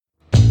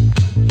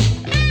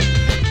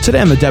Today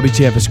on the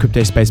WTF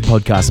Crypto Space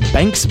podcast,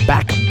 banks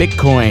back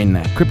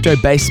Bitcoin,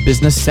 crypto-based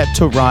business set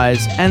to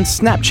rise, and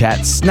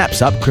Snapchat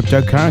snaps up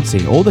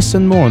cryptocurrency. All this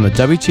and more on the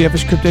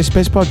WTF Crypto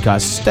Space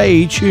podcast.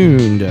 Stay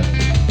tuned.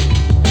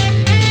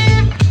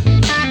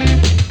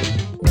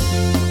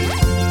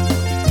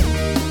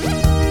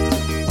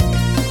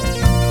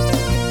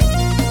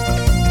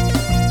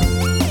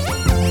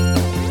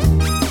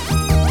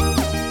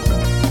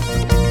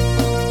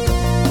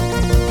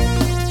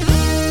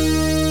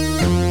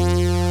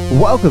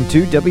 Welcome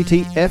to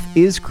WTF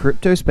is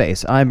Crypto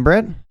Space. I'm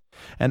Brett.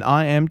 And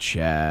I am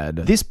Chad.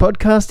 This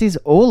podcast is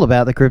all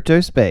about the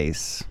crypto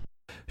space.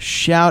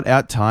 Shout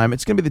out time.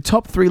 It's going to be the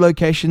top 3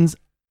 locations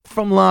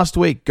from last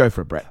week. Go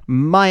for it, Brett.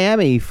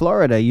 Miami,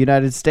 Florida,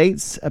 United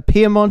States,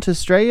 Piermont,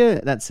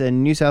 Australia, that's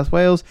in New South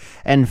Wales,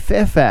 and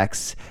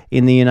Fairfax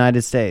in the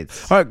United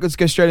States. All right, let's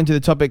go straight into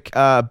the topic.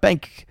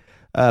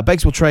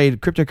 Banks will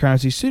trade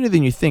cryptocurrency sooner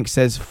than you think,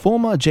 says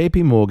former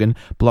JP Morgan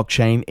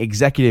blockchain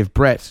executive.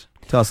 Brett,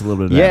 tell us a little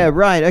bit about it. Yeah,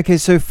 right. Okay,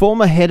 so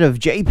former head of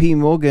JP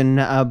Morgan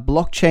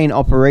blockchain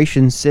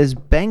operations says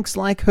banks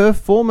like her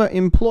former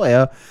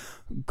employer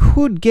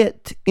could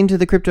get into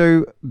the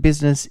crypto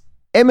business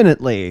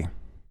imminently.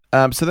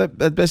 So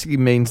that basically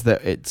means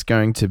that it's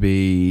going to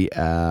be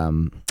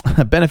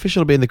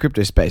beneficial to be in the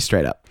crypto space,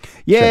 straight up.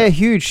 Yeah,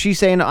 huge. She's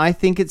saying, I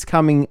think it's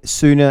coming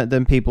sooner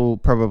than people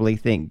probably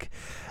think.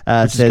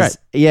 Which is great.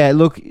 Yeah,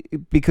 look,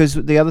 because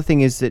the other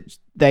thing is that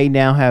they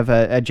now have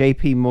a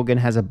JP Morgan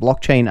has a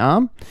blockchain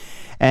arm.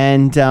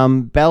 And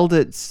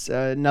Belditz,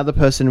 another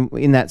person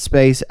in that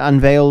space,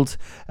 unveiled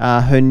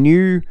her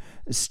new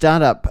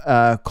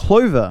startup,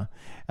 Clover,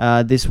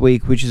 this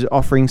week, which is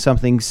offering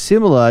something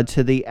similar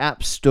to the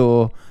App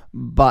Store,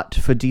 but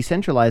for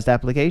decentralized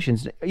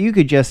applications. You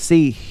could just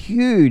see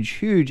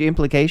huge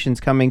implications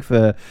coming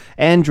for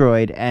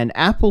Android and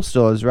Apple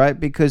stores, right?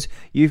 Because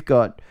you've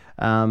got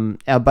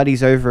our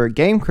buddies over at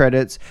Game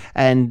Credits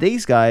and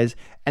these guys,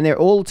 and they're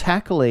all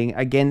tackling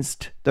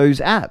against those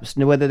apps,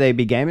 whether they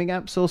be gaming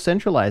apps or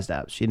centralized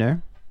apps, you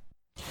know?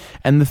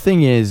 And the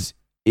thing is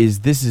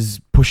this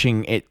is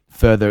pushing it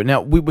further.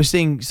 Now, we're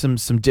seeing some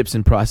dips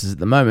in prices at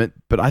the moment,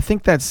 but I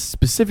think that's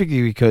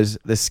specifically because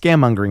there's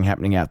scaremongering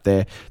happening out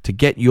there to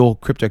get your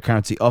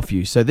cryptocurrency off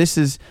you. So this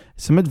is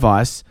some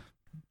advice.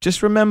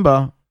 Just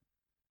remember,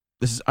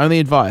 this is only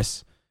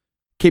advice.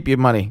 Keep your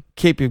money.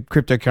 Keep your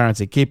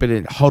cryptocurrency. Keep it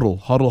in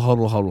hodl.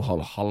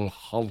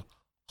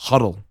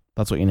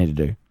 That's what you need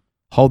to do.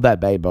 Hold that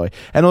baby boy.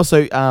 And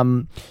also,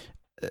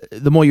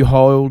 the more you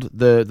hold,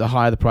 the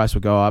higher the price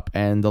will go up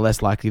and the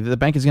less likely that the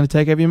bank is going to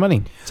take over your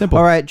money. Simple.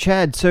 All right,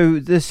 Chad. So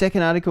the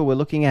second article we're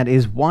looking at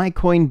is why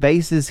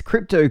Coinbase's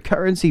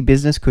cryptocurrency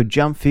business could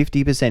jump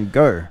 50%.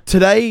 Go.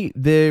 Today,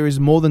 there is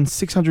more than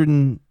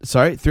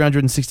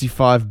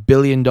 $365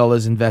 billion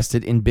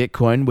invested in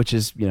Bitcoin, which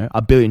is,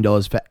 $1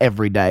 billion for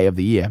every day of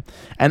the year,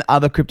 and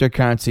other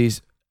cryptocurrencies.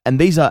 And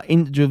these are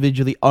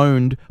individually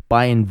owned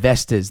by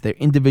investors. They're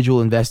individual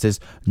investors,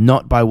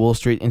 not by Wall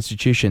Street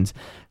institutions.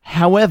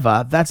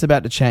 However, that's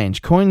about to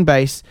change.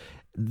 Coinbase,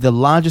 the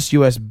largest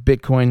US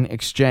Bitcoin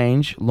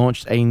exchange,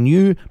 launched a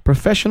new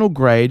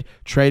professional-grade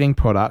trading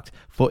product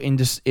for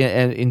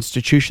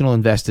institutional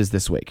investors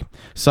this week,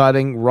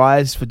 citing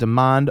rise for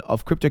demand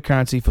of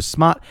cryptocurrency for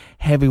smart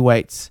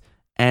heavyweights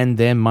and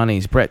their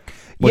monies. Brett,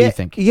 what do you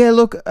think? Yeah,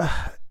 look,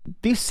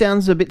 this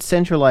sounds a bit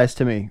centralized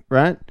to me,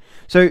 right?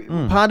 So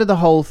part of the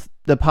whole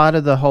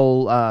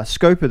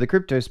scope of the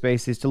crypto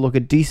space is to look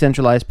at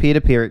decentralized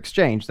peer-to-peer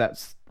exchange.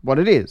 That's what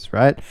it is,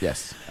 right?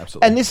 Yes,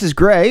 absolutely. And this is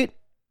great,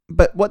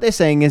 but what they're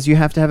saying is you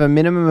have to have a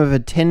minimum of a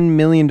 $10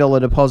 million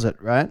deposit,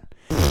 right?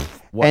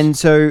 What? And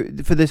so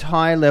for this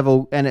high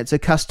level, and it's a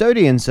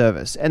custodian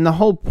service. And the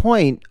whole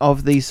point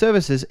of these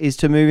services is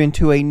to move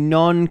into a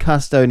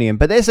non-custodian.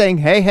 But they're saying,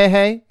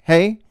 hey,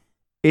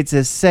 it's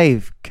a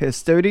safe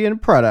custodian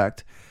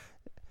product.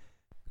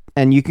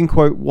 And you can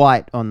quote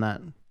White on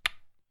that.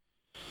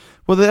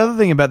 Well, the other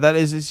thing about that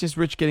is it's just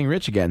rich getting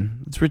rich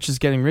again. It's rich is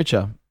getting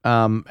richer.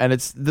 And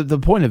it's the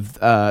point of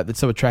that's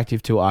so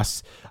attractive to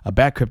us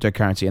about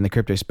cryptocurrency and the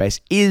crypto space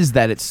is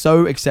that it's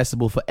so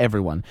accessible for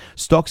everyone.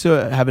 Stocks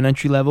have an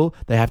entry level.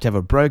 They have to have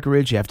a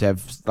brokerage. You have to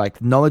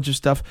have knowledge of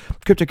stuff.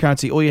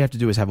 Cryptocurrency, all you have to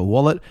do is have a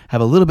wallet,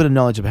 have a little bit of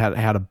knowledge of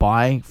how to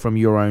buy from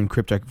your own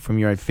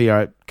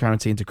fiat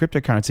currency into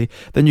cryptocurrency.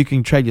 Then you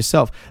can trade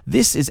yourself.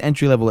 This is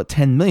entry level at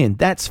 10 million.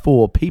 That's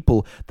for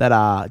people that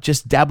are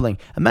just dabbling.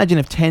 Imagine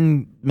if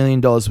 $10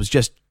 million was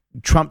just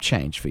Trump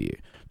change for you,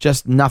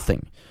 just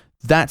nothing.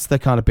 That's the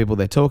kind of people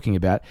they're talking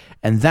about,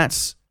 and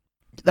that's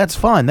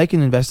fine. They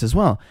can invest as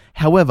well.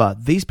 However,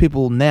 these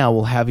people now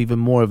will have even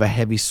more of a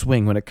heavy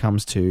swing when it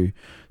comes to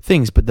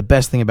things. But the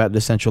best thing about a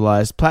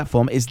decentralized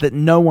platform is that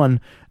no one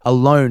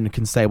alone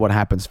can say what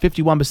happens.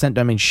 51%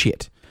 don't mean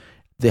shit.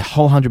 The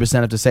whole 100%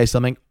 have to say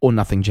something or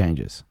nothing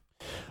changes.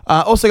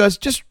 Also, guys,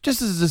 just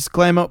as a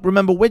disclaimer,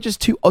 remember, we're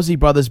just two Aussie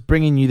brothers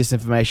bringing you this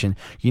information.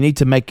 You need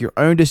to make your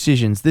own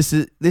decisions. This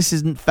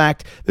isn't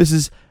fact. This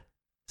is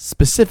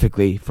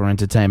specifically for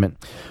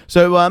entertainment.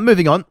 So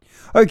moving on.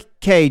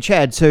 Okay,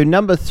 Chad. So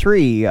number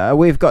 3,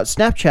 we've got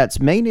Snapchat's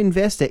main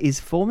investor is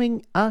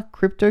forming a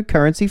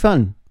cryptocurrency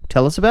fund.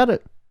 Tell us about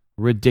it.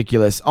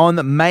 Ridiculous.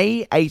 On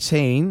May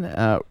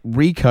 18,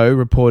 Rico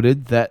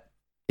reported that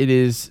it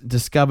is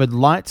discovered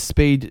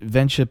Lightspeed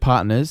Venture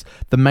Partners,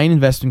 the main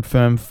investment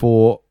firm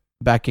for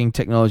backing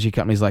technology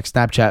companies like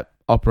Snapchat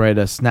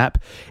operator Snap,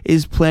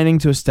 is planning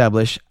to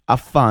establish a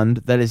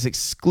fund that is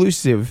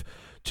exclusive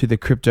to the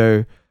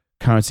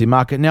cryptocurrency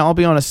market. Now, I'll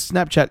be honest,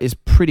 Snapchat is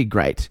pretty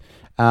great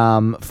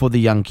for the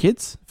young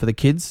kids, for the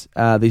kids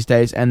these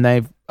days, and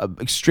they've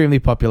extremely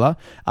popular.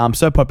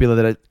 So popular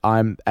that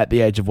I'm at the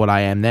age of what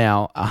I am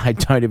now. I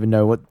don't even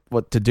know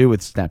what to do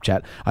with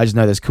Snapchat. I just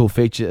know there's cool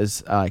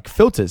features like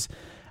filters.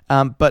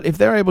 But if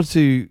they're able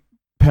to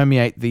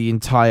permeate the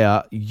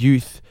entire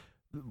youth,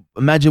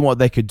 imagine what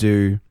they could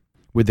do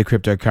with the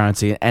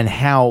cryptocurrency and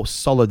how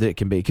solid it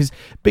can be. Because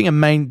being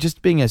an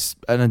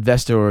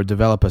investor or a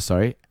developer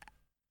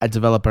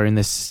in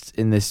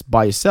this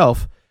by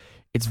yourself,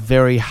 it's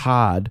very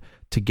hard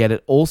to get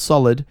it all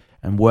solid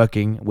and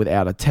working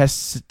without a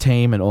test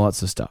team and all that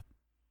sort of stuff.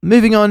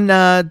 Moving on,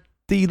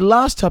 the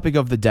last topic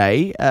of the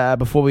day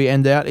before we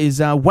end out is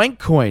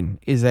Wankcoin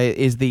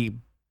is the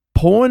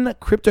porn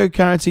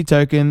cryptocurrency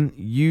token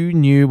you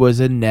knew was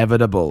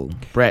inevitable.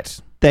 Brett.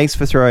 Thanks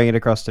for throwing it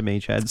across to me,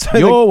 Chad. So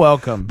You're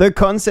welcome. The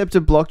concept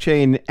of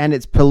blockchain and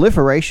its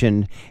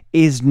proliferation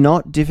is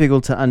not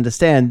difficult to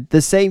understand.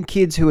 The same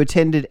kids who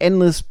attended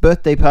endless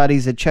birthday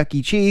parties at Chuck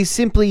E. Cheese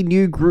simply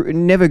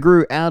never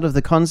grew out of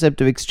the concept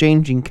of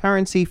exchanging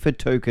currency for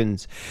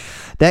tokens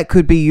that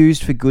could be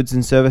used for goods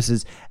and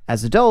services.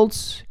 As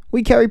adults,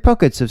 we carry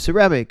pockets of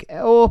ceramic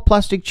or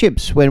plastic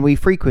chips when we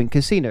frequent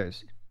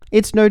casinos.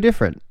 It's no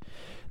different.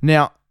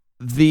 Now,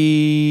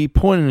 the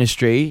porn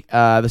industry,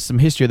 there's some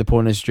history of the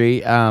porn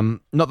industry.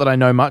 Not that I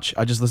know much.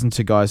 I just listen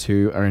to guys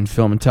who are in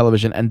film and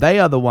television, and they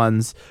are the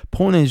ones.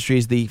 Porn industry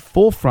is the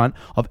forefront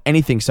of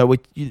anything. So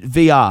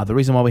VR, the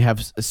reason why we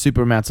have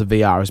super amounts of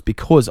VR is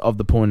because of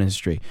the porn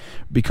industry.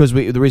 Because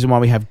the reason why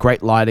we have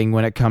great lighting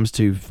when it comes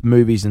to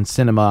movies and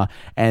cinema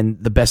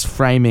and the best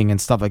framing and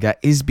stuff like that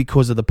is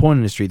because of the porn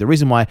industry. The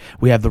reason why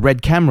we have the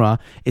red camera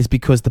is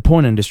because the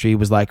porn industry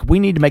was like, we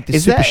need to make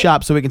this super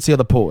sharp so we can see all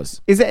the pores.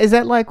 Is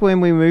that like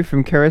when we moved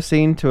from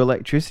kerosene to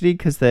electricity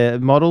because the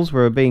models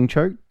were being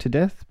choked to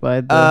death by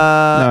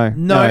the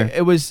no.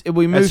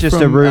 We moved just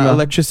from a rumor.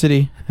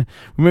 electricity.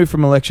 We moved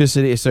from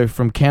electricity, so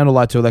from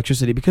candlelight to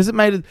electricity, because it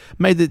made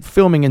the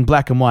filming in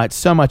black and white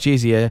so much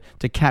easier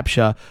to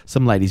capture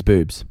some ladies'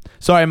 boobs.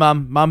 Sorry,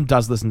 Mum. Mum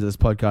does listen to this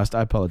podcast. I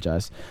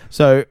apologize.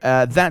 So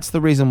that's the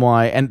reason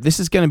why, and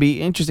this is going to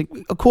be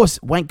interesting. Of course,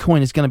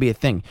 Wankcoin is going to be a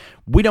thing.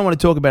 We don't want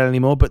to talk about it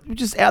anymore, but we're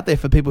just out there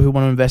for people who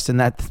want to invest in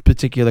that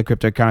particular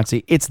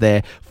cryptocurrency. It's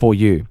there for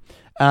you.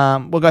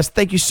 Well, guys,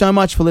 thank you so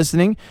much for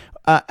listening.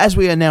 As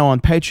we are now on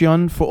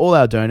Patreon, for all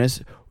our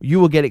donors, you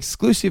will get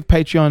exclusive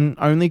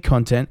Patreon-only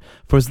content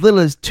for as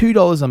little as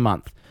 $2 a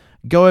month.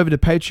 Go over to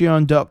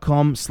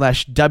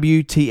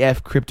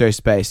patreon.com/WTF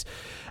CryptoSpace.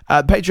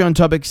 Patreon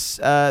topics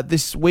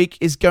this week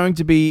is going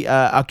to be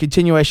a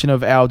continuation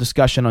of our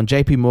discussion on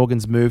JP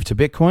Morgan's move to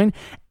Bitcoin,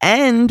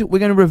 and we're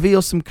going to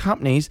reveal some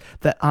companies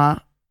that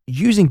are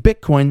using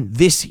Bitcoin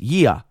this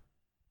year,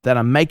 that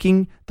are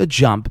making the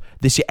jump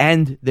this year.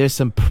 And there's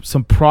some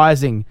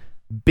surprising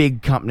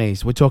big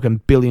companies. We're talking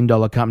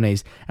billion-dollar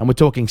companies, and we're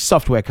talking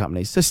software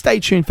companies. So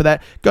stay tuned for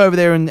that. Go over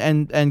there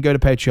and go to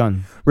Patreon.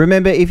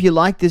 Remember, if you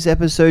like this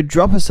episode,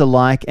 drop us a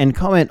like and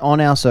comment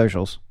on our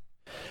socials.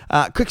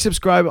 Click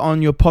subscribe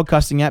on your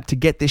podcasting app to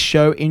get this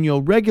show in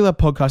your regular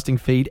podcasting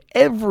feed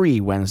every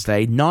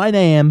Wednesday, 9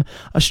 a.m.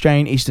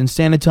 Australian Eastern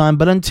Standard Time.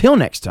 But until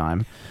next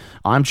time,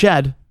 I'm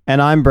Chad.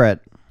 And I'm Brett.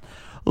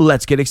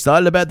 Let's get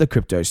excited about the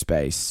crypto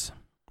space.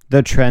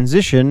 The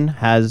transition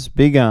has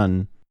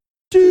begun.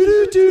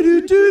 Do, do, do,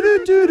 do,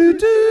 do, do, do,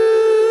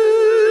 do.